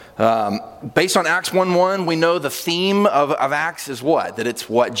based on Acts 1:1, we know the theme of Acts is what? That it's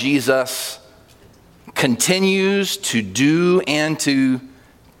what Jesus continues to do and to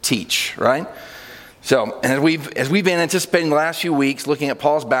teach, right? So, and as we've been anticipating the last few weeks, looking at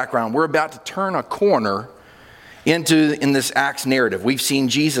Paul's background, we're about to turn a corner in this Acts narrative. We've seen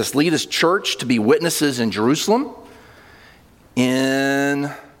Jesus lead his church to be witnesses in Jerusalem,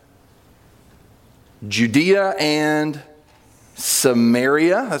 in Judea and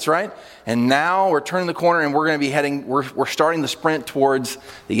Samaria, that's right. And now we're turning the corner and we're going to be we're starting the sprint towards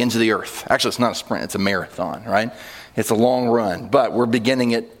the ends of the earth. Actually, it's not a sprint, it's a marathon, right? It's a long run, but we're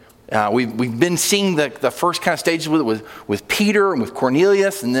beginning it. We've been seeing the first kind of stages with Peter and with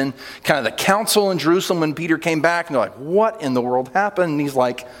Cornelius, and then kind of the council in Jerusalem when Peter came back, and they're like, what in the world happened? And he's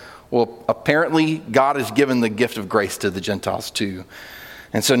like, well, apparently God has given the gift of grace to the Gentiles too.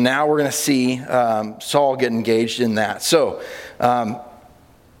 And so now we're going to see Saul get engaged in that. So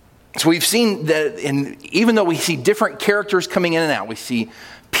we've seen that, even though we see different characters coming in and out, we see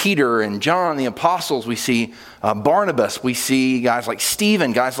Peter and John, the apostles, we see Barnabas, we see guys like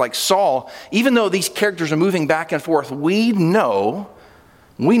Stephen, guys like Saul. Even though these characters are moving back and forth, we know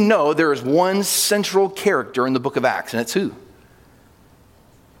there is one central character in the book of Acts, and it's who?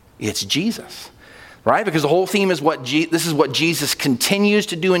 It's Jesus, right? Because the whole theme is this is what Jesus continues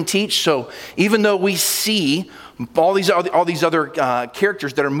to do and teach. So even though we see all these other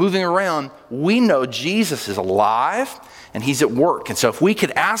characters that are moving around, we know Jesus is alive and he's at work. And so if we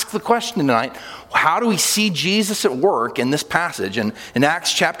could ask the question tonight, how do we see Jesus at work in this passage? And in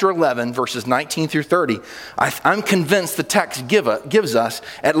Acts chapter 11, verses 19 through 30, I'm convinced the text gives us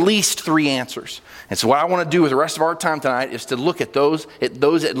at least three answers. And so what I want to do with the rest of our time tonight is to look at those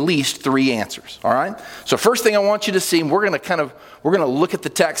at least three answers. All right? So first thing I want you to see, and we're going to look at the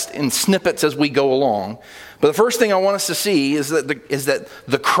text in snippets as we go along. But the first thing I want us to see is that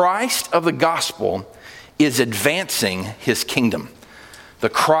the Christ of the gospel is advancing his kingdom. The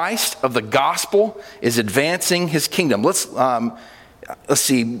Christ of the gospel is advancing his kingdom. Let's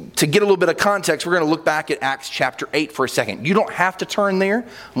see. To get a little bit of context, we're going to look back at Acts chapter 8 for a second. You don't have to turn there.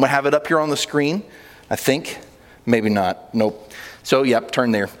 I'm going to have it up here on the screen, I think. Maybe not. Nope. So, yep,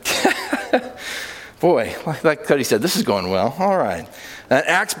 turn there. Boy, like Cody said, this is going well. All right.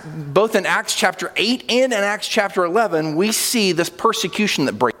 Both in Acts chapter 8 and in Acts chapter 11, we see this persecution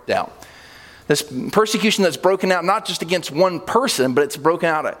that breaks out. This persecution that's broken out not just against one person, but it's broken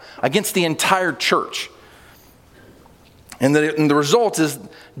out against the entire church. And the result is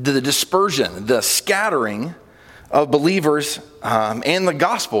the dispersion, the scattering of believers and the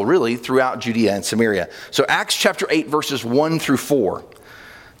gospel really throughout Judea and Samaria. So Acts chapter 8 verses 1 through 4.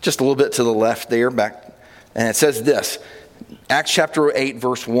 Just a little bit to the left there back. And it says this. Acts chapter 8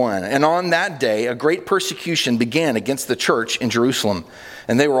 verse 1. And on that day a great persecution began against the church in Jerusalem.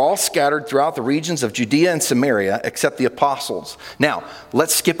 And they were all scattered throughout the regions of Judea and Samaria except the apostles. Now,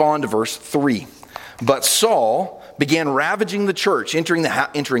 let's skip on to verse 3. But Saul began ravaging the church, entering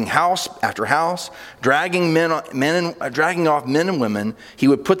house after house, dragging off men and women. He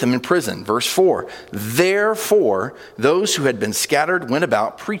would put them in prison. Verse 4. Therefore, those who had been scattered went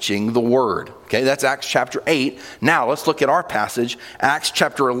about preaching the word. Okay, that's Acts chapter 8. Now, let's look at our passage, Acts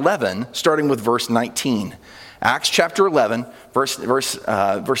chapter 11, starting with verse 19. Acts chapter 11,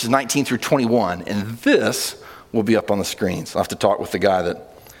 verses 19 through 21. And this will be up on the screens. I'll have to talk with the guy that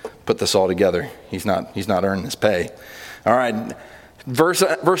put this all together. He's not earning his pay. All right,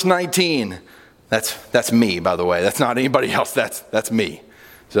 verse 19. That's me, by the way. That's not anybody else. That's me.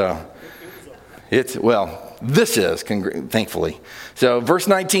 So this is thankfully. So verse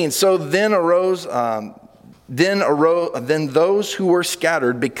 19. So then arose those who were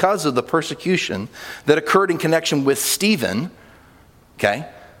scattered because of the persecution that occurred in connection with Stephen. Okay,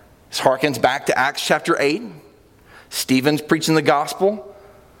 this harkens back to Acts chapter 8. Stephen's preaching the gospel.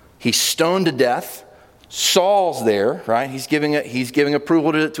 He's stoned to death. Saul's there, right? He's giving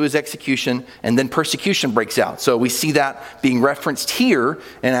approval to his execution, and then persecution breaks out. So we see that being referenced here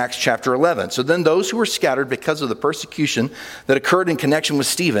in Acts chapter 11. So then those who were scattered because of the persecution that occurred in connection with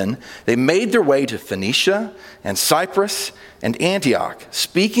Stephen, they made their way to Phoenicia and Cyprus and Antioch,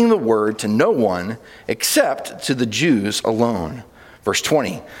 speaking the word to no one except to the Jews alone. Verse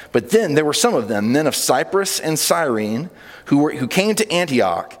 20, but then there were some of them, men of Cyprus and Cyrene, who came to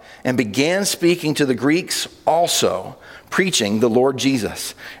Antioch and began speaking to the Greeks also, preaching the Lord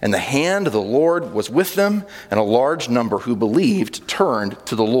Jesus. And the hand of the Lord was with them, and a large number who believed turned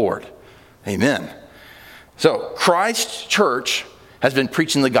to the Lord. Amen. So Christ's church has been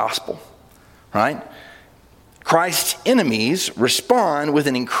preaching the gospel, right? Christ's enemies respond with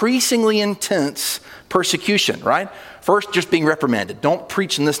an increasingly intense persecution, right? First, just being reprimanded. Don't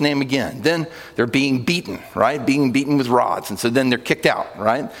preach in this name again. Then they're being beaten, right? Being beaten with rods. And so then they're kicked out,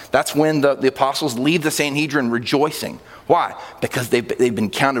 right? That's when the apostles leave the Sanhedrin rejoicing. Why? Because they've been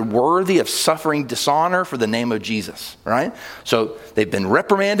counted worthy of suffering dishonor for the name of Jesus, right? So they've been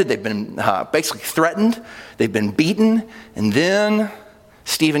reprimanded. They've been basically threatened. They've been beaten. And then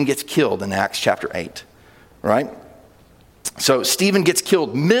Stephen gets killed in Acts chapter 8, right? So Stephen gets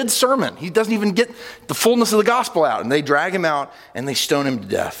killed mid-sermon. He doesn't even get the fullness of the gospel out. And they drag him out and they stone him to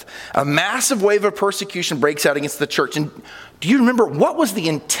death. A massive wave of persecution breaks out against the church. And do you remember what was the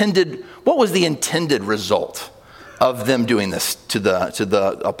intended result of them doing this to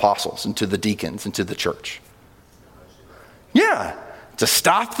the apostles and to the deacons and to the church? Yeah, to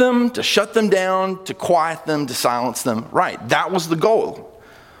stop them, to shut them down, to quiet them, to silence them. Right, that was the goal.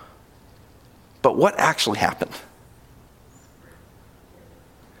 But what actually happened?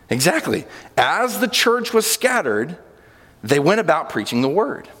 Exactly. As the church was scattered, they went about preaching the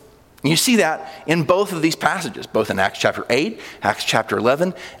word. And you see that in both of these passages, both in Acts chapter 8, Acts chapter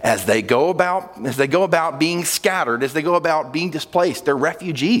 11, as they go about being scattered, as they go about being displaced. They're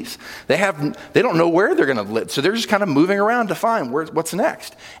refugees. They don't know where they're going to live, so they're just kind of moving around to find what's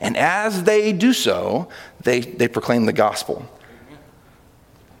next. And as they do so, they proclaim the gospel.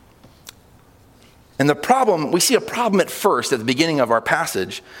 And we see a problem at first at the beginning of our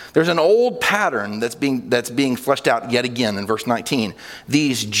passage. There's an old pattern that's being fleshed out yet again in verse 19.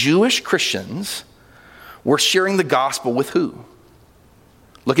 These Jewish Christians were sharing the gospel with who?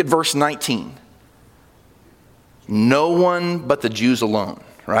 Look at verse 19. No one but the Jews alone,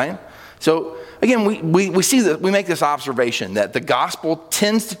 right? So again, we see that we make this observation that the gospel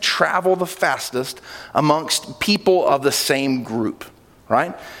tends to travel the fastest amongst people of the same group,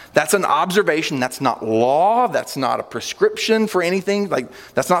 right? That's an observation. That's not law. That's not a prescription for anything.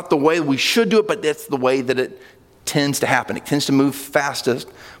 That's not the way we should do it, but that's the way that it tends to happen. It tends to move fastest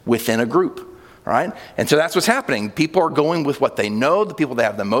within a group, right? And so that's what's happening. People are going with what they know, the people they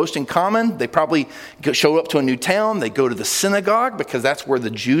have the most in common. They probably show up to a new town. They go to the synagogue because that's where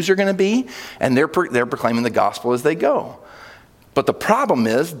the Jews are going to be, and they're proclaiming the gospel as they go. But the problem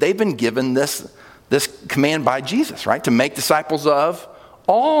is they've been given this command by Jesus, right, to make disciples of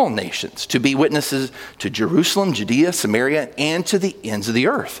all nations, to be witnesses to Jerusalem, Judea, Samaria, and to the ends of the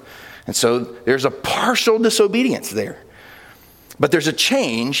earth. And so there's a partial disobedience there. But there's a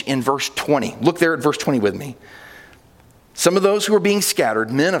change in verse 20. Look there at verse 20 with me. Some of those who were being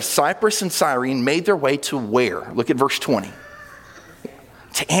scattered, men of Cyprus and Cyrene, made their way to where? Look at verse 20.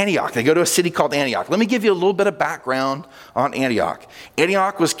 To Antioch. They go to a city called Antioch. Let me give you a little bit of background on Antioch.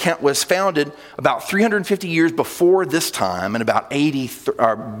 Antioch was founded about 350 years before this time, and about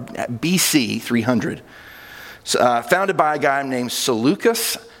BC 300. Founded by a guy named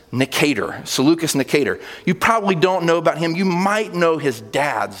Seleucus Nicator. You probably don't know about him. You might know his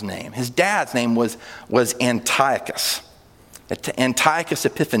dad's name. His dad's name was Antiochus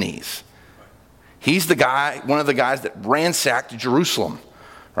Epiphanes. He's one of the guys that ransacked Jerusalem.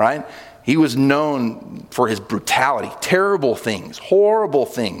 Right? He was known for his brutality. Terrible things, horrible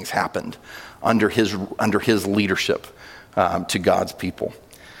things happened under his leadership to God's people.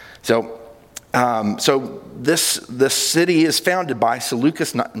 So this city is founded by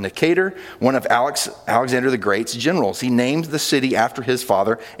Seleucus Nicator, one of Alexander the Great's generals. He named the city after his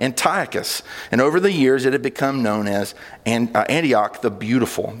father, Antiochus. And over the years, it had become known as Antioch the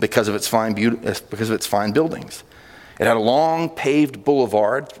Beautiful because of its fine buildings. It had a long paved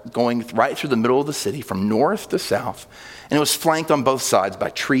boulevard going right through the middle of the city from north to south. And it was flanked on both sides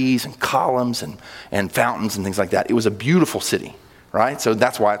by trees and columns and fountains and things like that. It was a beautiful city, right? So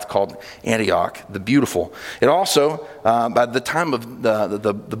that's why it's called Antioch the Beautiful. It also, by the time of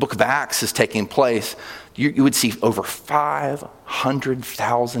the book of Acts is taking place, you would see over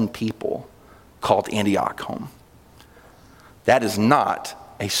 500,000 people called Antioch home. That is not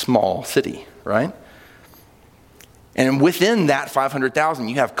a small city, right? And within that 500,000,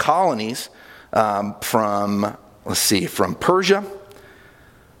 you have colonies from Persia,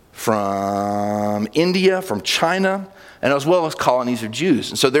 from India, from China, and as well as colonies of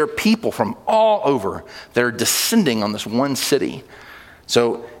Jews. And so there are people from all over that are descending on this one city.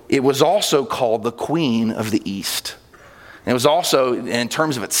 So it was also called the Queen of the East. And it was also, in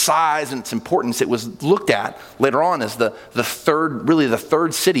terms of its size and its importance, it was looked at later on as the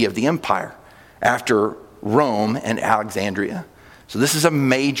third city of the empire after Rome and Alexandria. So this is a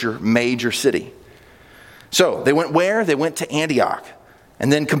major, major city. So they went where? They went to Antioch.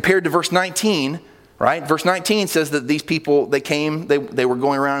 And then compared to verse 19, right? Verse 19 says that these people, they were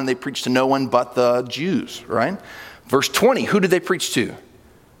going around and they preached to no one but the Jews, right? Verse 20, who did they preach to?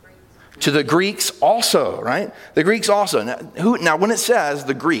 the Greeks also, right? The Greeks also. Now, when it says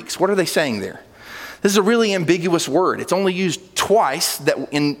the Greeks, what are they saying there? This is a really ambiguous word. It's only used twice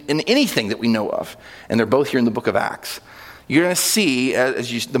in anything that we know of. And they're both here in the book of Acts. You're going to see,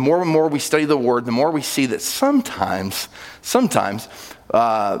 the more and more we study the word, the more we see that sometimes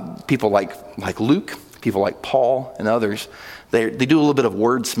people like Luke, people like Paul and others, they do a little bit of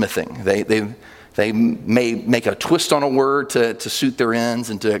wordsmithing. They may make a twist on a word to suit their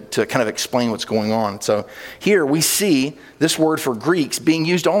ends and to kind of explain what's going on. So here we see this word for Greeks being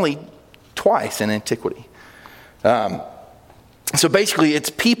used only twice in antiquity. So basically, it's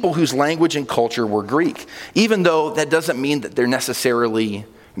people whose language and culture were Greek, even though that doesn't mean that they're necessarily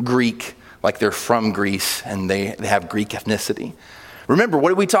Greek, like they're from Greece and they have Greek ethnicity. Remember, what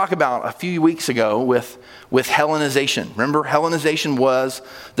did we talk about a few weeks ago with Hellenization? Remember, Hellenization was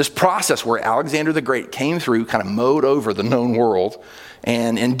this process where Alexander the Great came through, kind of mowed over the known world,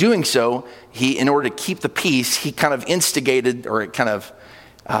 and in doing so, in order to keep the peace, he kind of instigated or kind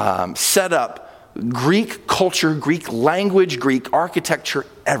of set up Greek culture, Greek language, Greek architecture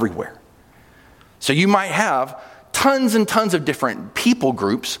everywhere. So you might have tons and tons of different people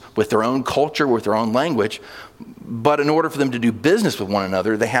groups with their own culture, with their own language, but in order for them to do business with one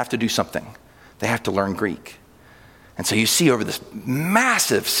another, they have to do something. They have to learn Greek. And so you see over this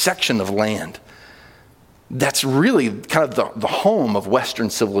massive section of land, that's really kind of the home of Western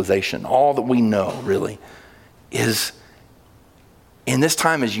civilization. All that we know really is in this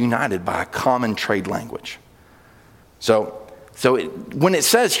time is united by a common trade language. So when it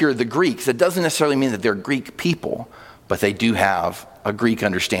says here the Greeks, it doesn't necessarily mean that they're Greek people, but they do have a Greek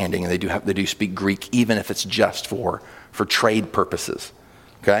understanding, and they do speak Greek, even if it's just for trade purposes.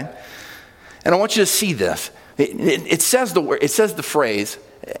 Okay, and I want you to see this. It says the phrase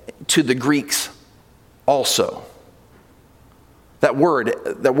to the Greeks also. That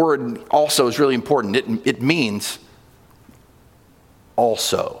word also is really important. It means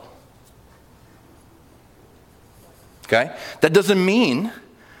also. Okay? That doesn't mean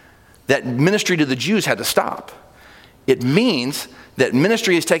that ministry to the Jews had to stop. It means that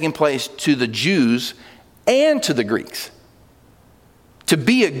ministry is taking place to the Jews and to the Greeks. To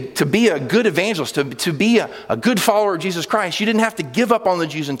be a good evangelist, to be a good follower of Jesus Christ, you didn't have to give up on the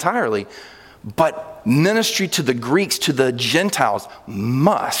Jews entirely. But ministry to the Greeks, to the Gentiles,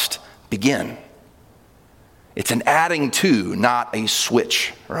 must begin. It's an adding to, not a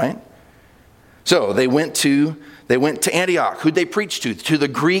switch, right? So they went to Antioch. Who'd they preach to? To the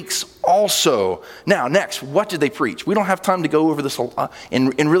Greeks also. Now, next, what did they preach? We don't have time to go over this in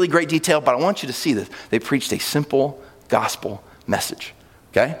really great detail, but I want you to see this. They preached a simple gospel message.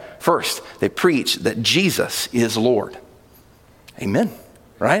 Okay? First, they preached that Jesus is Lord. Amen.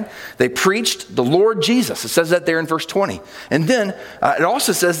 Right? They preached the Lord Jesus. It says that there in verse 20. And then it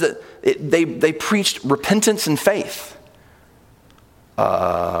also says that they preached repentance and faith.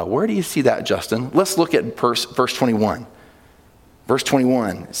 Where do you see that, Justin? Let's look at verse 21. Verse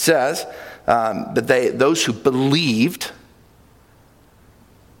 21 says that those who believed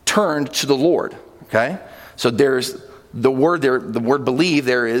turned to the Lord. Okay? So there's the word there, the word believe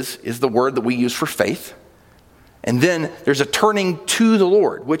there is the word that we use for faith. And then there's a turning to the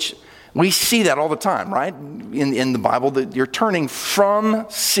Lord, which we see that all the time, right? In the Bible, that you're turning from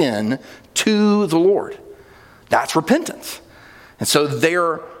sin to the Lord. That's repentance. And so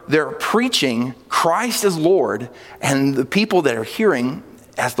they're preaching Christ as Lord, and the people that are hearing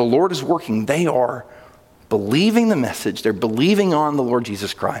as the Lord is working, they are believing the message, they're believing on the Lord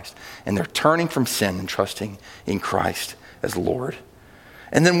Jesus Christ, and they're turning from sin and trusting in Christ as Lord.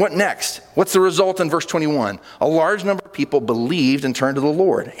 And then what next? What's the result in verse 21? A large number of people believed and turned to the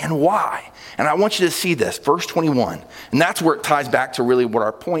Lord. And why? And I want you to see this, verse 21. And that's where it ties back to really what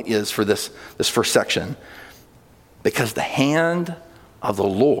our point is for this first section. Because the hand of the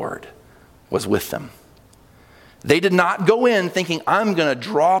Lord was with them. They did not go in thinking, I'm going to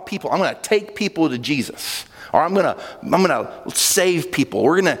draw people, I'm going to take people to Jesus. Or I'm gonna save people.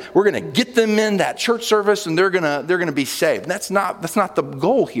 We're gonna get them in that church service, and they're gonna be saved. That's not the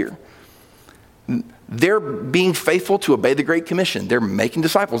goal here. They're being faithful to obey the Great Commission. They're making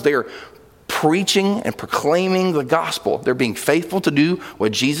disciples. They are preaching and proclaiming the gospel. They're being faithful to do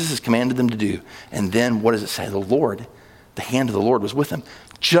what Jesus has commanded them to do. And then what does it say? The hand of the Lord was with them,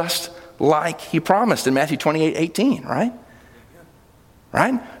 just like He promised in Matthew 28:18, right?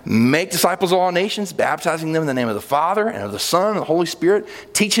 Right? Make disciples of all nations, baptizing them in the name of the Father and of the Son and the Holy Spirit,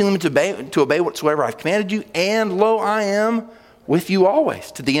 teaching them to obey whatsoever I've commanded you. And lo, I am with you always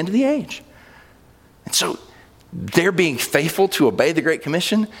to the end of the age. And so they're being faithful to obey the Great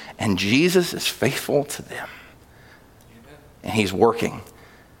Commission, and Jesus is faithful to them. Amen. And He's working.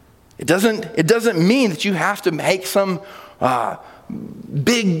 It doesn't mean that you have to make some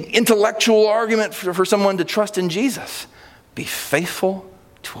big intellectual argument for someone to trust in Jesus. Be faithful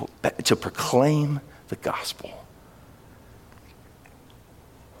to proclaim the gospel.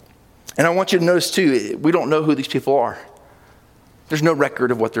 And I want you to notice too, we don't know who these people are. There's no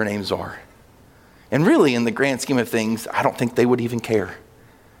record of what their names are. And really, in the grand scheme of things, I don't think they would even care.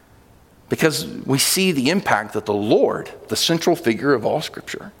 Because we see the impact that the Lord, the central figure of all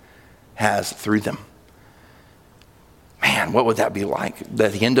Scripture, has through them. Man, what would that be like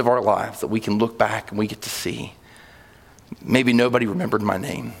at the end of our lives, that we can look back and we get to see? Maybe nobody remembered my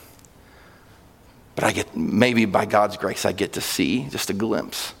name, but maybe by God's grace, I get to see just a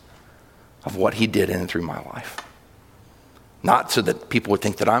glimpse of what he did in and through my life. Not so that people would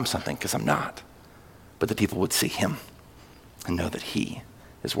think that I'm something, because I'm not, but that people would see him and know that he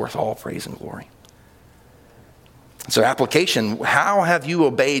is worth all praise and glory. So application, how have you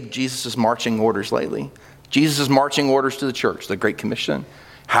obeyed Jesus' marching orders lately? Jesus' marching orders to the church, the Great Commission.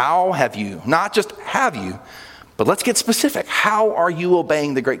 How have you, not just have you, but let's get specific. How are you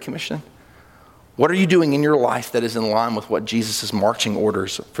obeying the Great Commission? What are you doing in your life that is in line with what Jesus' marching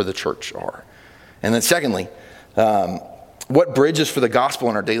orders for the church are? And then secondly, what bridges for the gospel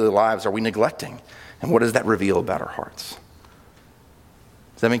in our daily lives are we neglecting? And what does that reveal about our hearts?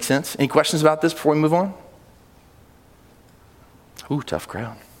 Does that make sense? Any questions about this before we move on? Ooh, tough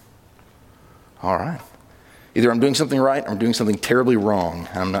crowd. All right. Either I'm doing something right or I'm doing something terribly wrong.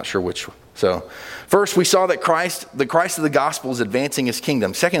 I'm not sure which. So first, we saw that the Christ of the gospel is advancing his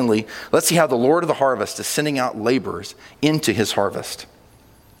kingdom. Secondly, let's see how the Lord of the harvest is sending out laborers into his harvest.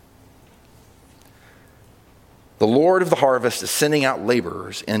 The Lord of the harvest is sending out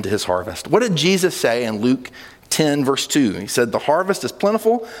laborers into his harvest. What did Jesus say in Luke 10, verse 2? He said, the harvest is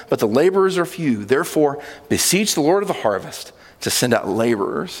plentiful, but the laborers are few. Therefore, beseech the Lord of the harvest to send out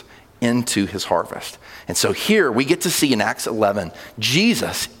laborers into his harvest. And so here we get to see in Acts 11,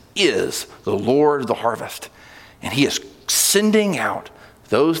 Jesus is the Lord of the harvest. And he is sending out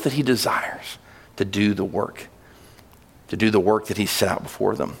those that he desires to do the work that he set out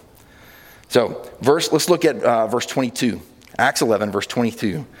before them. So let's look at verse 22. Acts 11, verse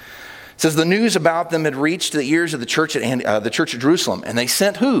 22. It says, the news about them had reached the ears of the church at Jerusalem. And they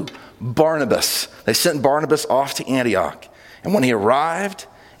sent who? Barnabas. They sent Barnabas off to Antioch. And when he arrived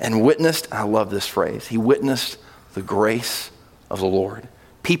and witnessed, I love this phrase, he witnessed the grace of the Lord.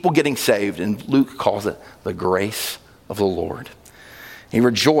 People getting saved, and Luke calls it the grace of the Lord. He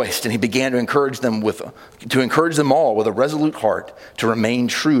rejoiced and he began to encourage them all with a resolute heart to remain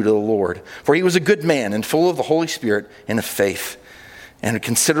true to the Lord. For he was a good man and full of the Holy Spirit and of faith, and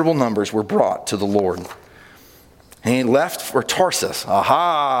considerable numbers were brought to the Lord. And he left for Tarsus.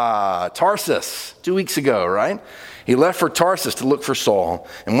 Tarsus, 2 weeks ago, right? He left for Tarsus to look for Saul.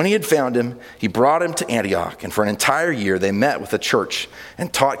 And when he had found him, he brought him to Antioch. And for an entire year, they met with the church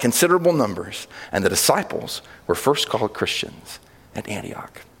and taught considerable numbers. And the disciples were first called Christians at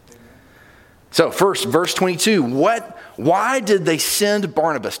Antioch. So first, verse 22, why did they send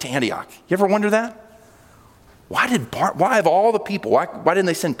Barnabas to Antioch? You ever wonder that? Why of all the people, why didn't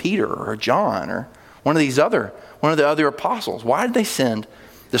they send Peter or John or one of the other apostles? Why did they send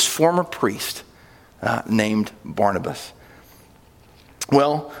this former priest named Barnabas?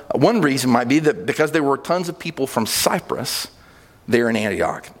 Well, one reason might be that because there were tons of people from Cyprus there in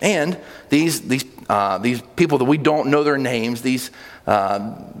Antioch, and these people that we don't know their names, these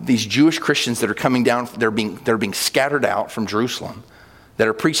Jewish Christians that are coming down, they're being scattered out from Jerusalem, that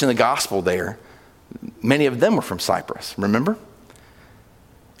are preaching the gospel there. Many of them were from Cyprus, remember?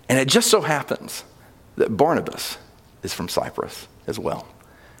 And it just so happens that Barnabas is from Cyprus as well.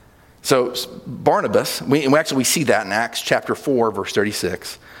 So Barnabas, we see that in Acts chapter 4, verse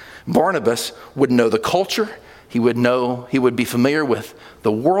 36. Barnabas would know the culture. He would be familiar with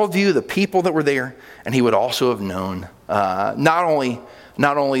the worldview, the people that were there, and he would also have known not only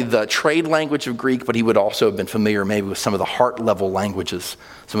the trade language of Greek, but he would also have been familiar maybe with some of the heart level languages,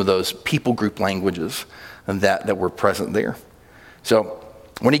 some of those people group languages that were present there. So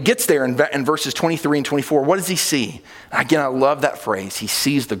when he gets there in verses 23 and 24, what does he see? Again, I love that phrase. He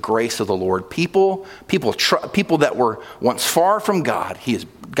sees the grace of the Lord. People that were once far from God,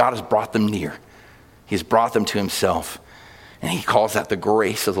 God has brought them near. He has brought them to himself. And he calls that the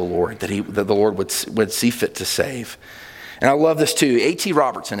grace of the Lord, that the Lord would see fit to save. And I love this too. A.T.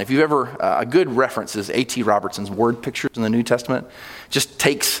 Robertson, if you've ever, a good reference is A.T. Robertson's word pictures in the New Testament. Just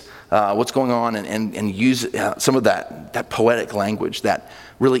takes what's going on and use some of that poetic language, that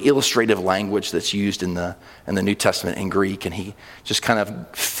really illustrative language that's used in the New Testament in Greek, and he just kind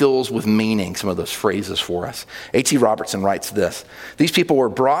of fills with meaning some of those phrases for us. A.T. Robertson writes this: "These people were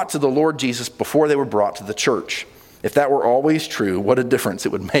brought to the Lord Jesus before they were brought to the church. If that were always true, what a difference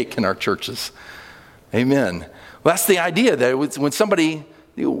it would make in our churches." Amen. Well, that's the idea, that when somebody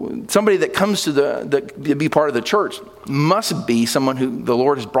that comes to be part of the church must be someone who the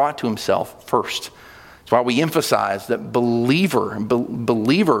Lord has brought to himself first. That's why we emphasize that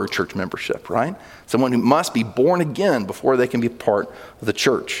believer church membership, right? Someone who must be born again before they can be part of the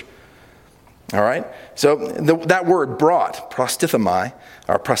church. All right? So that word brought, prostithemi,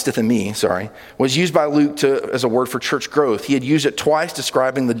 was used by Luke as a word for church growth. He had used it twice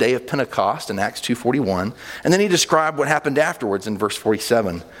describing the day of Pentecost in Acts 2:41, and then he described what happened afterwards in verse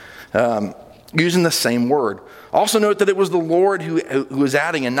 47, using the same word. Also note that it was the Lord who was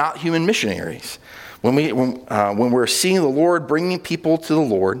adding and not human missionaries. When we're seeing the Lord bringing people to the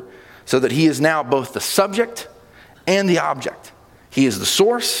Lord, so that he is now both the subject and the object. He is the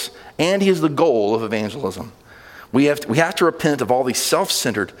source and he is the goal of evangelism. We have to repent of all these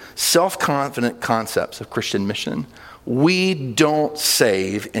self-centered, self-confident concepts of Christian mission. We don't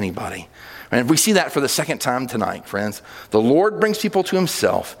save anybody. And we see that for the second time tonight, friends. The Lord brings people to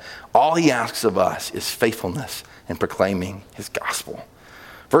himself. All he asks of us is faithfulness in proclaiming his gospel.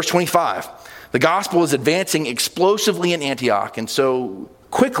 Verse 25, the gospel is advancing explosively in Antioch, and so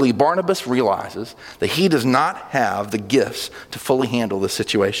quickly Barnabas realizes that he does not have the gifts to fully handle the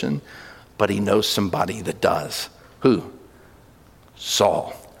situation, but he knows somebody that does. Who?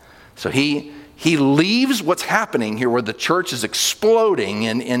 Saul. So he leaves what's happening here where the church is exploding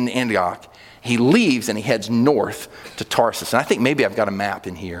in Antioch. He leaves and he heads north to Tarsus. And I think maybe I've got a map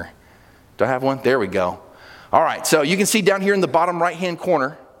in here. Do I have one? There we go. All right, so you can see down here in the bottom right-hand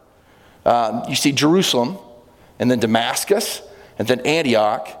corner, you see Jerusalem, and then Damascus, and then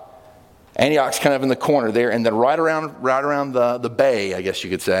Antioch. Antioch's kind of in the corner there, and then right around the bay, I guess you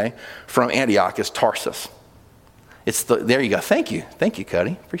could say, from Antioch is Tarsus. There you go. Thank you,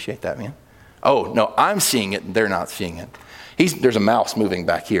 Cuddy. Appreciate that, man. Oh no, I'm seeing it, and they're not seeing it. There's a mouse moving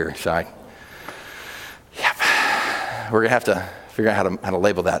back here, so we're gonna have to figure out how to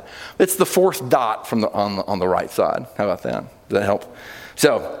label that. It's the fourth dot on the right side. How about that? Does that help?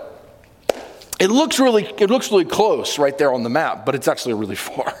 So it looks really close right there on the map, but it's actually really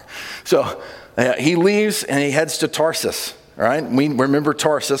far. So he leaves and he heads to Tarsus. All right, we remember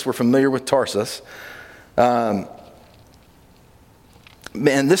Tarsus. We're familiar with Tarsus. And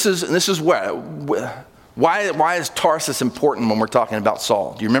this is why is Tarsus important when we're talking about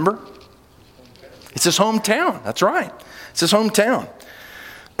Saul? Do you remember? It's his hometown. That's right. It's his hometown.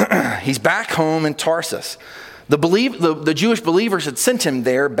 He's back home in Tarsus. The Jewish believers had sent him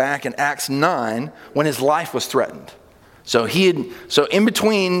there back in Acts 9 when his life was threatened. So in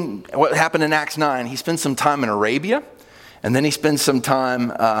between what happened in Acts 9, he spent some time in Arabia, and then he spends some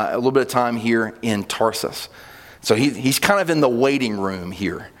time, a little bit of time here in Tarsus. So he's kind of in the waiting room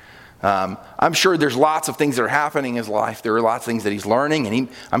here. I'm sure there's lots of things that are happening in his life. There are lots of things that he's learning, and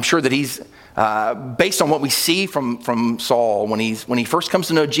I'm sure that he's, based on what we see from Saul, when he first comes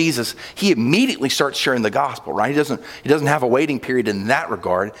to know Jesus, he immediately starts sharing the gospel, right? He doesn't have a waiting period in that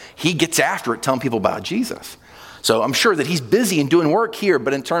regard. He gets after it, telling people about Jesus. So I'm sure that he's busy and doing work here,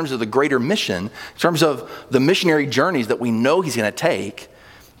 but in terms of the greater mission, in terms of the missionary journeys that we know he's going to take,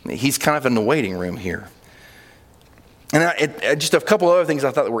 he's kind of in the waiting room here. And just a couple other things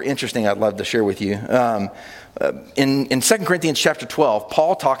I thought that were interesting I'd love to share with you. In 2 Corinthians chapter 12,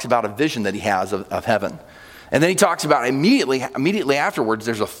 Paul talks about a vision that he has of heaven. And then he talks about immediately afterwards,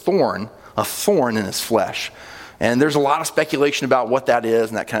 there's a thorn in his flesh. And there's a lot of speculation about what that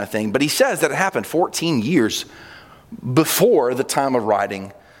is and that kind of thing. But he says that it happened 14 years before the time of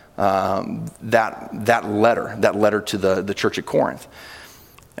writing that letter to the church at Corinth.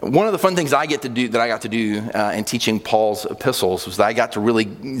 One of the fun things I got to do in teaching Paul's epistles was that I got to really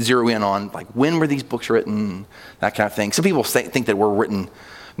zero in on like when were these books written, that kind of thing. Some people think that were written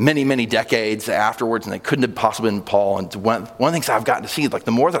many, many decades afterwards, and they couldn't have possibly been Paul. And one of the things I've gotten to see, like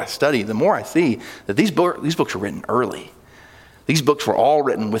the more that I study, the more I see that these books were written early. These books were all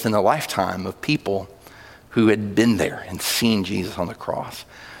written within the lifetime of people who had been there and seen Jesus on the cross.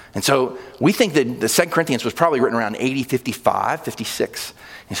 And so we think that the 2 Corinthians was probably written around 80, 55, 56.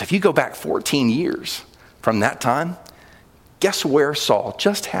 And so if you go back 14 years from that time, guess where Saul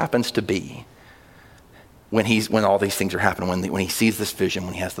just happens to be when all these things are happening, when he sees this vision,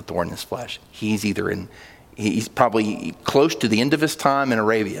 when he has the thorn in his flesh. He's probably close to the end of his time in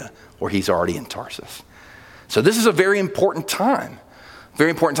Arabia, or he's already in Tarsus. So this is a very important time very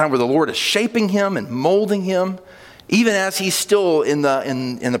important time where the Lord is shaping him and molding him, even as he's still in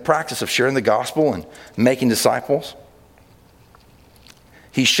the practice of sharing the gospel and making disciples.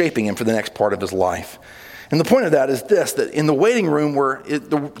 He's shaping him for the next part of his life. And the point of that is this, that in the waiting room,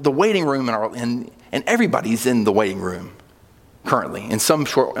 the waiting room, and everybody's in the waiting room currently in some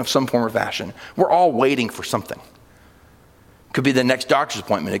form or fashion. We're all waiting for something. It could be the next doctor's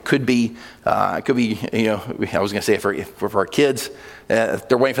appointment. It could be I was going to say for our kids, if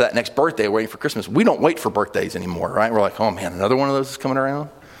they're waiting for that next birthday, waiting for Christmas. We don't wait for birthdays anymore, right? We're like, oh man, another one of those is coming around.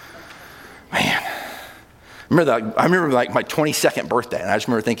 Man, I remember like my 22nd birthday, and I just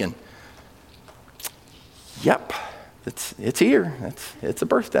remember thinking, yep, it's here. It's a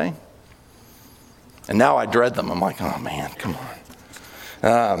birthday. And now I dread them. I'm like, oh man, come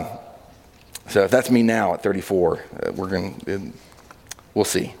on. So if that's me now at 34, we'll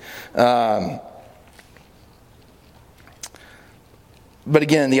see. But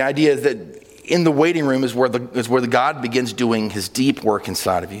again, the idea is that in the waiting room is where the God begins doing his deep work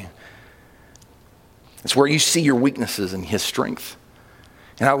inside of you. It's where you see your weaknesses and his strength.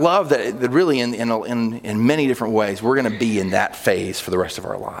 And I love that really in many different ways, we're going to be in that phase for the rest of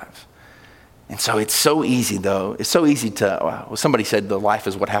our lives. And so it's so easy, though. It's so easy somebody said the life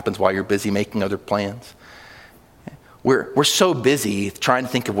is what happens while you're busy making other plans. We're so busy trying to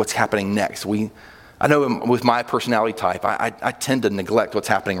think of what's happening next. I know with my personality type, I tend to neglect what's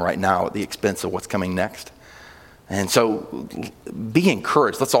happening right now at the expense of what's coming next. And so be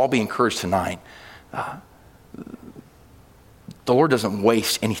encouraged. Let's all be encouraged tonight. The Lord doesn't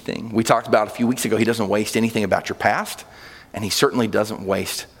waste anything. We talked about a few weeks ago, he doesn't waste anything about your past, and he certainly doesn't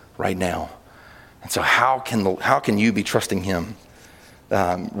waste right now. And so how can you be trusting him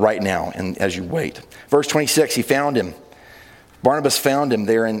right now and as you wait? Verse 26, he found him. Barnabas found him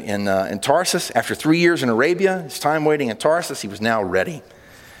there in Tarsus. After 3 years in Arabia, his time waiting in Tarsus, he was now ready.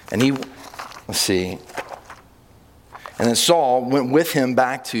 And and then Saul went with him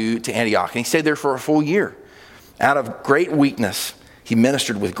back to Antioch, and he stayed there for a full year. Out of great weakness, he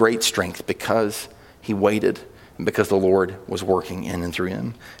ministered with great strength because he waited and because the Lord was working in and through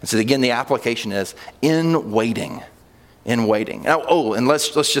him. And so again, the application is in waiting. Now, and let's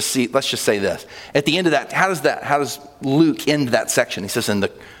just say this. At the end of that, how does Luke end that section? He says, and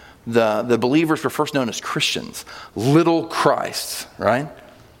the believers were first known as Christians, little Christs, right?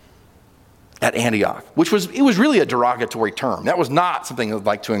 At Antioch, it was really a derogatory term. That was not something that was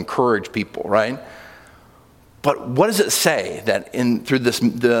like to encourage people, right? But what does it say that through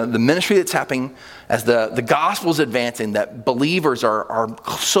the ministry that's happening as the gospel is advancing, that believers are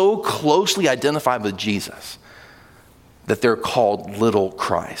so closely identified with Jesus that they're called little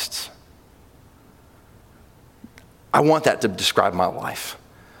Christs? I want that to describe my life.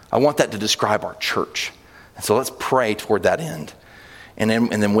 I want that to describe our church. And so let's pray toward that end. And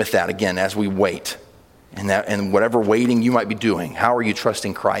then with that, again, as we wait, and whatever waiting you might be doing, how are you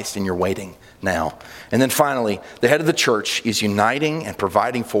trusting Christ in your waiting now? And then finally, the head of the church is uniting and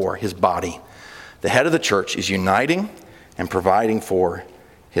providing for his body. The head of the church is uniting and providing for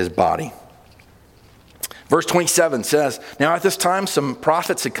his body. Verse 27 says, now at this time some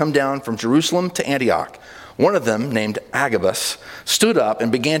prophets had come down from Jerusalem to Antioch. One of them, named Agabus, stood up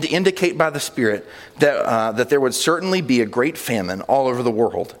and began to indicate by the Spirit that there would certainly be a great famine all over the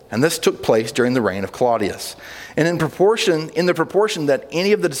world. And this took place during the reign of Claudius. And in the proportion that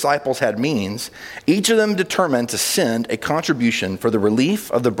any of the disciples had means, each of them determined to send a contribution for the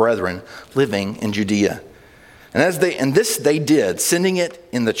relief of the brethren living in Judea. And this they did, sending it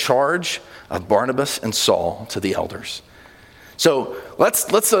in the charge of Barnabas and Saul to the elders. So let's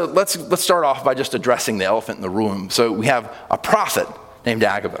start off by just addressing the elephant in the room. So we have a prophet named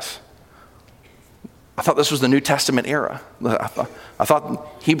Agabus. I thought this was the New Testament era. I thought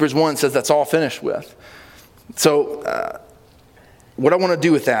Hebrews 1 says that's all finished with. So what I want to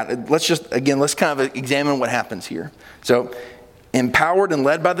do with that, let's kind of examine what happens here. So empowered and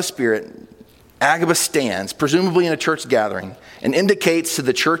led by the Spirit, Agabus stands, presumably in a church gathering, and indicates to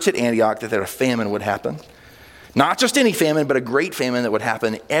the church at Antioch that a famine would happen. Not just any famine, but a great famine that would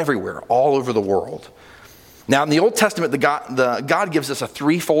happen everywhere, all over the world. Now, in the Old Testament, God gives us a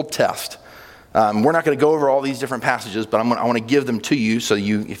threefold test. We're not going to go over all these different passages, but I want to give them to you so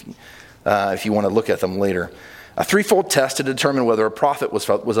if you want to look at them later. A threefold test to determine whether a prophet was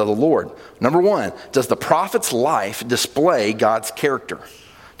of the Lord. Number one, does the prophet's life display God's character?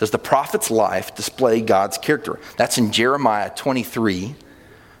 Does the prophet's life display God's character? That's in Jeremiah 23,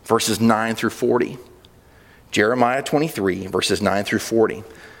 verses 9 through 40. Jeremiah 23, verses 9 through 40.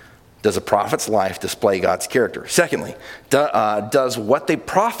 Does a prophet's life display God's character? Secondly, does what they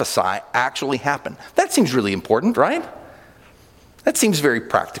prophesy actually happen? That seems really important, right? That seems very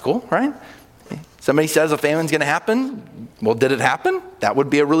practical, right? Somebody says a famine's going to happen. Well, did it happen? That would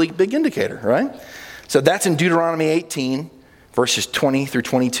be a really big indicator, right? So that's in Deuteronomy 18, verses 20 through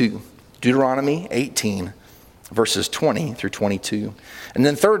 22. Deuteronomy 18, verses 20 through 22. And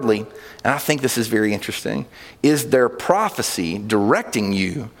then thirdly, and I think this is very interesting, is there prophecy directing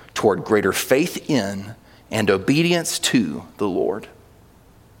you toward greater faith in and obedience to the Lord?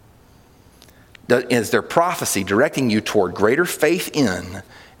 Is there prophecy directing you toward greater faith in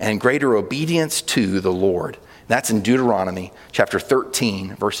and greater obedience to the Lord? That's in Deuteronomy chapter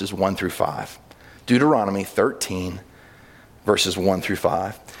 13, verses 1 through 5. Deuteronomy 13, verses 1 through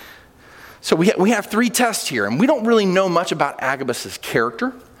 5. So we have three tests here, and we don't really know much about Agabus'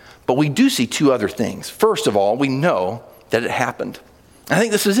 character, but we do see two other things. First of all, we know that it happened. I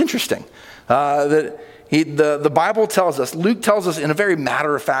think this is interesting. The Bible tells us, Luke tells us in a very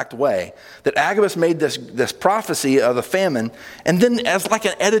matter-of-fact way, that Agabus made this prophecy of the famine, and then as like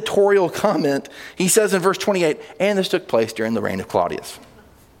an editorial comment, he says in verse 28, and this took place during the reign of Claudius.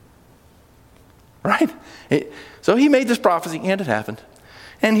 Right? So he made this prophecy, and it happened.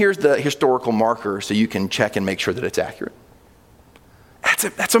 And here's the historical marker so you can check and make sure that it's accurate.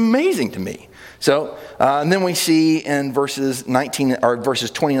 That's amazing to me. So, and then we see in verses 29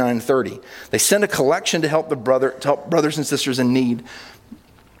 and 30, they send a collection to help brothers and sisters in need.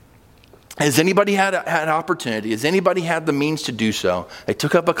 Has anybody had opportunity? Has anybody had the means to do so? They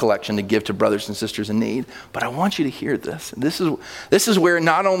took up a collection to give to brothers and sisters in need. But I want you to hear this. This is where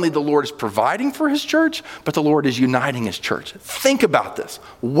not only the Lord is providing for his church, but the Lord is uniting his church. Think about this.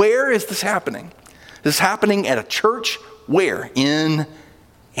 Where is this happening? This is happening at a church where? In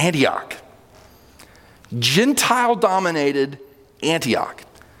Antioch. Gentile-dominated Antioch.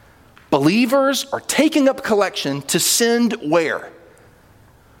 Believers are taking up collection to send where?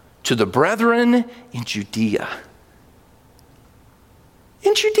 To the brethren in Judea.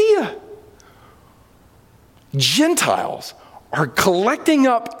 In Judea. Gentiles are collecting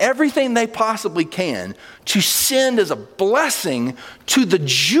up everything they possibly can to send as a blessing to the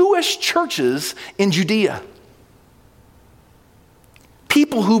Jewish churches in Judea.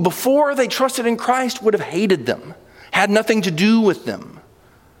 People who before they trusted in Christ would have hated them, had nothing to do with them.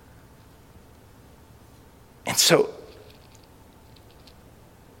 And so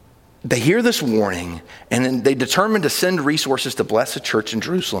they hear this warning, and then they determine to send resources to bless a church in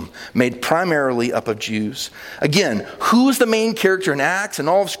Jerusalem, made primarily up of Jews. Again, who is the main character in Acts and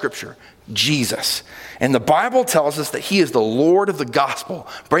all of Scripture? Jesus. And the Bible tells us that he is the Lord of the gospel,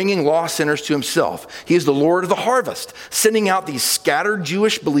 bringing lost sinners to himself. He is the Lord of the harvest, sending out these scattered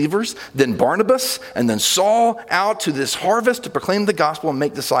Jewish believers, then Barnabas, and then Saul out to this harvest to proclaim the gospel and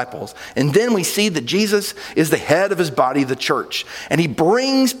make disciples. And then we see that Jesus is the head of his body, the church. And he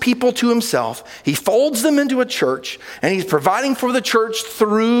brings people to himself. He folds them into a church, and he's providing for the church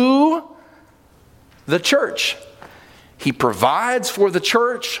through the church. He provides for the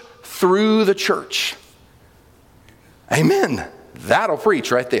church through the church. Amen. That'll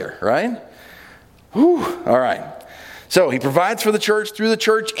preach right there, right? Whew. All right. So he provides for the church through the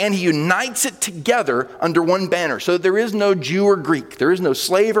church, and he unites it together under one banner. So there is no Jew or Greek. There is no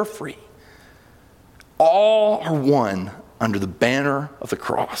slave or free. All are one under the banner of the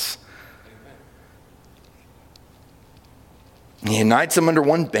cross. He unites them under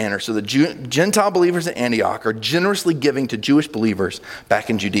one banner. So the Gentile believers at Antioch are generously giving to Jewish believers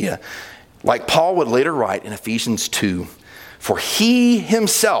back in Judea. Like Paul would later write in Ephesians 2, for he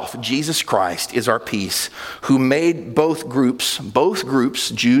himself, Jesus Christ, is our peace, who made both groups,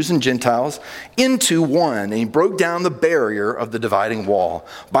 Jews and Gentiles, into one. And he broke down the barrier of the dividing wall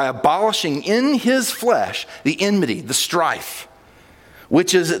by abolishing in his flesh the enmity, the strife,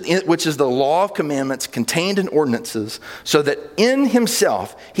 which is the law of commandments contained in ordinances, so that in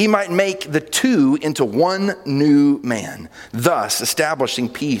himself he might make the two into one new man, thus establishing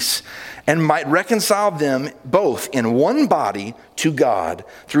peace, and might reconcile them both in one body to God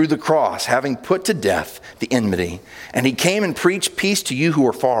through the cross, having put to death the enmity. And he came and preached peace to you who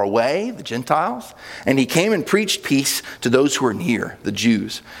are far away, the Gentiles, and he came and preached peace to those who are near, the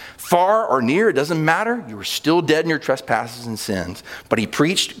Jews. Far or near, it doesn't matter. You were still dead in your trespasses and sins. But he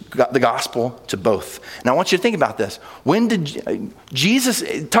preached the gospel to both. Now I want you to think about this. When did Jesus,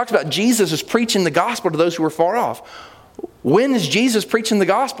 it talks about Jesus is preaching the gospel to those who are far off. When is Jesus preaching the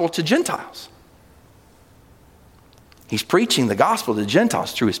gospel to Gentiles? He's preaching the gospel to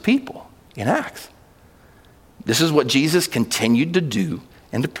Gentiles through his people in Acts. This is what Jesus continued to do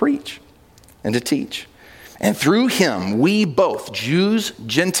and to preach and to teach. And through him, we both, Jews,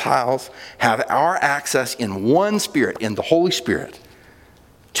 Gentiles, have our access in one Spirit, in the Holy Spirit,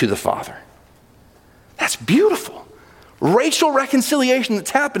 to the Father. That's beautiful. Racial reconciliation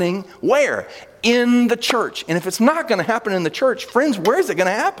that's happening where? In the church. And if it's not going to happen in the church, friends, where is it going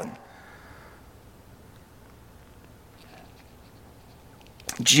to happen?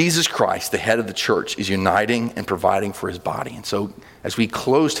 Jesus Christ, the head of the church, is uniting and providing for his body. And so as we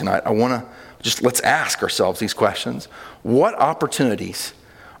close tonight, I want to let's ask ourselves these questions. What opportunities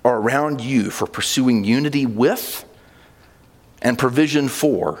are around you for pursuing unity with and provision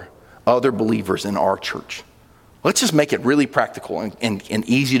for other believers in our church? Let's just make it really practical and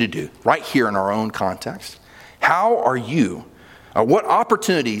easy to do right here in our own context. How are you, what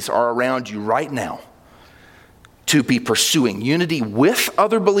opportunities are around you right now to be pursuing unity with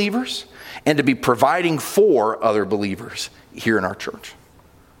other believers and to be providing for other believers here in our church?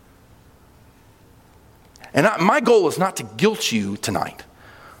 And my goal is not to guilt you tonight.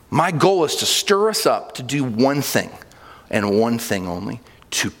 My goal is to stir us up to do one thing and one thing only,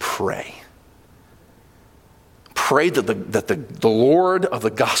 to pray. Pray that the Lord of the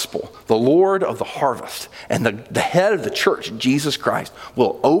gospel, the Lord of the harvest, and the head of the church, Jesus Christ,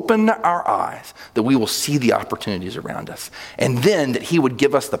 will open our eyes, that we will see the opportunities around us, and then that he would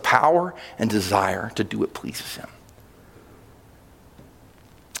give us the power and desire to do what pleases him.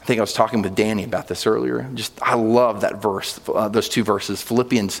 I think I was talking with Danny about this earlier. I love that verse, those two verses,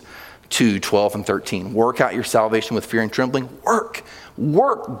 Philippians 2:12 and 13. Work out your salvation with fear and trembling.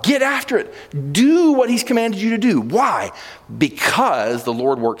 Work, get after it. Do what he's commanded you to do. Why? Because the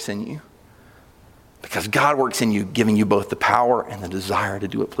Lord works in you. Because God works in you, giving you both the power and the desire to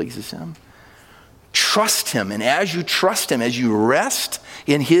do what pleases him. Trust him, and as you trust him, as you rest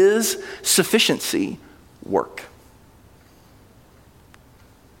in his sufficiency, work.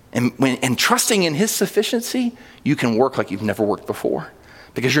 And trusting in his sufficiency, you can work like you've never worked before.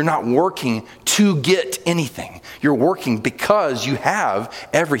 Because you're not working to get anything. You're working because you have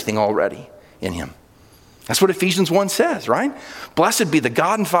everything already in him. That's what Ephesians 1 says, right? Blessed be the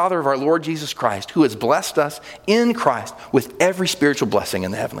God and Father of our Lord Jesus Christ, who has blessed us in Christ with every spiritual blessing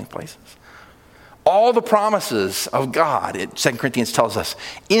in the heavenly places. All the promises of God, 2 Corinthians tells us,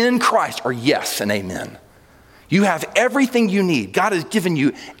 in Christ are yes and amen. You have everything you need. God has given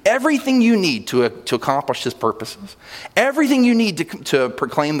you everything you need to accomplish his purposes. Everything you need to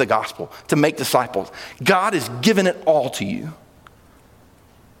proclaim the gospel, to make disciples. God has given it all to you.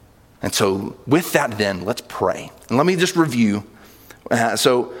 And so with that then, let's pray. And let me just review.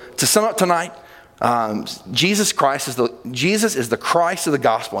 So to sum up tonight, Jesus is the Christ of the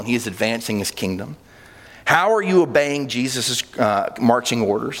gospel, and he is advancing his kingdom. How are you obeying Jesus' marching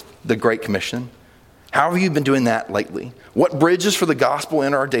orders, the Great Commission? How have you been doing that lately? What bridges for the gospel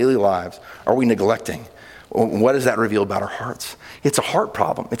in our daily lives are we neglecting? What does that reveal about our hearts? It's a heart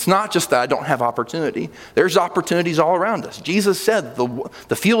problem. It's not just that I don't have opportunity. There's opportunities all around us. Jesus said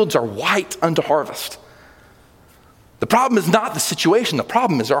the fields are white unto harvest. The problem is not the situation. The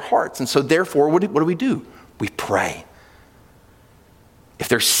problem is our hearts. And so therefore, what do? We pray. If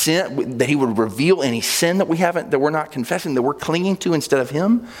there's sin, that he would reveal any sin that we're not confessing, that we're clinging to instead of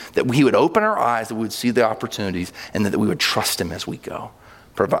him, that he would open our eyes, that we would see the opportunities, and that we would trust him as we go,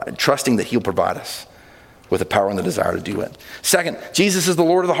 trusting that he'll provide us with the power and the desire to do it. Second, Jesus is the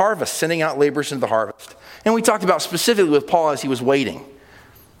Lord of the harvest, sending out laborers into the harvest. And we talked about specifically with Paul as he was waiting.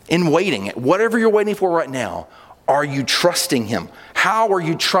 In waiting, whatever you're waiting for right now, are you trusting him? How are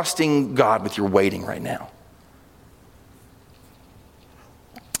you trusting God with your waiting right now?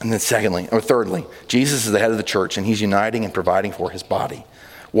 And then thirdly, Jesus is the head of the church, and he's uniting and providing for his body.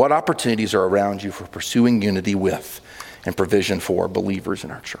 What opportunities are around you for pursuing unity with and provision for believers in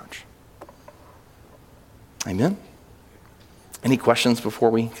our church? Amen? Any questions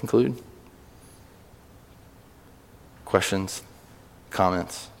before we conclude? Questions,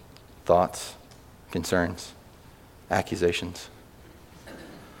 comments, thoughts, concerns, accusations?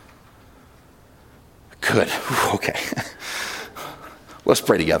 Good. Okay. Let's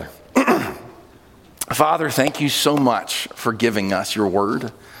pray together. Father, thank you so much for giving us your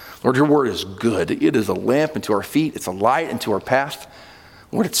word. Lord, your word is good. It is a lamp unto our feet. It's a light unto our path.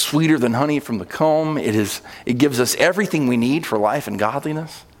 Lord, it's sweeter than honey from the comb. It gives us everything we need for life and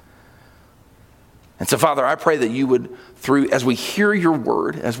godliness. And so, Father, I pray that you would, as we hear your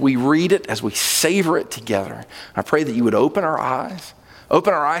word, as we read it, as we savor it together, I pray that you would open our eyes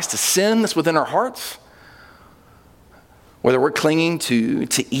to sin that's within our hearts, whether we're clinging to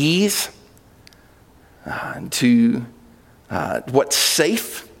ease, to what's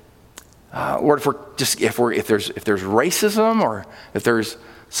safe, or if there's racism, or if there's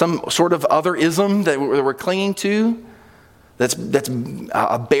some sort of other ism that we're clinging to, that's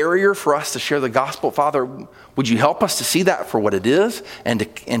a barrier for us to share the gospel. Father, would you help us to see that for what it is and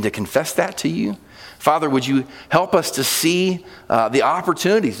to confess that to you? Father, would you help us to see the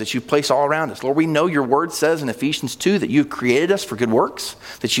opportunities that you've placed all around us? Lord, we know your word says in Ephesians 2 that you've created us for good works,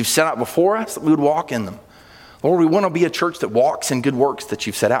 that you've set out before us, that we would walk in them. Lord, we want to be a church that walks in good works that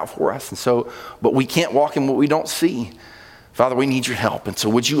you've set out for us. But we can't walk in what we don't see. Father, we need your help. And so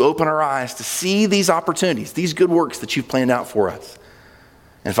would you open our eyes to see these opportunities, these good works that you've planned out for us?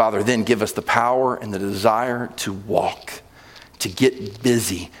 And Father, then give us the power and the desire to walk, to get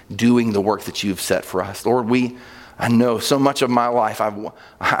busy doing the work that you've set for us. Lord, I know so much of my life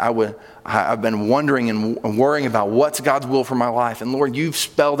I've been wondering and worrying about what's God's will for my life. And Lord, you've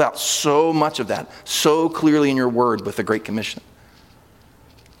spelled out so much of that so clearly in your word with the Great Commission.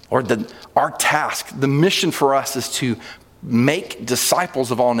 Lord, our task, the mission for us is to make disciples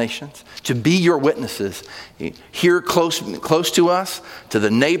of all nations, to be your witnesses here close to us, to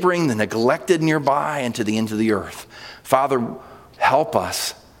the neighboring, the neglected nearby, and to the ends of the earth. Father, help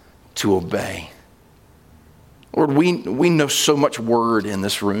us to obey. Lord, we know so much word in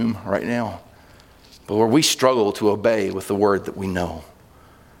this room right now. But Lord, we struggle to obey with the word that we know.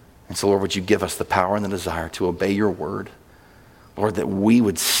 And so, Lord, would you give us the power and the desire to obey your word? Lord, that we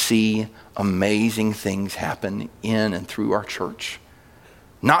would see amazing things happen in and through our church.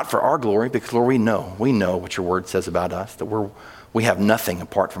 Not for our glory, because, Lord, we know what your word says about us, that we have nothing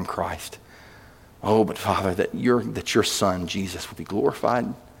apart from Christ. Oh, but Father, that your Son, Jesus, would be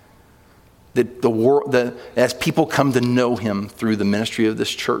glorified. That as people come to know him through the ministry of this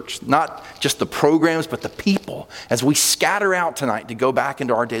church, not just the programs, but the people, as we scatter out tonight to go back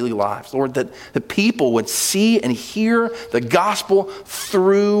into our daily lives, Lord, that the people would see and hear the gospel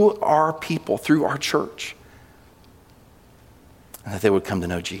through our people, through our church, and that they would come to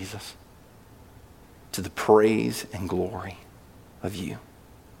know Jesus to the praise and glory of you.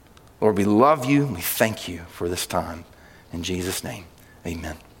 Lord, we love you and we thank you for this time. In Jesus' name,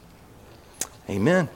 amen. Amen.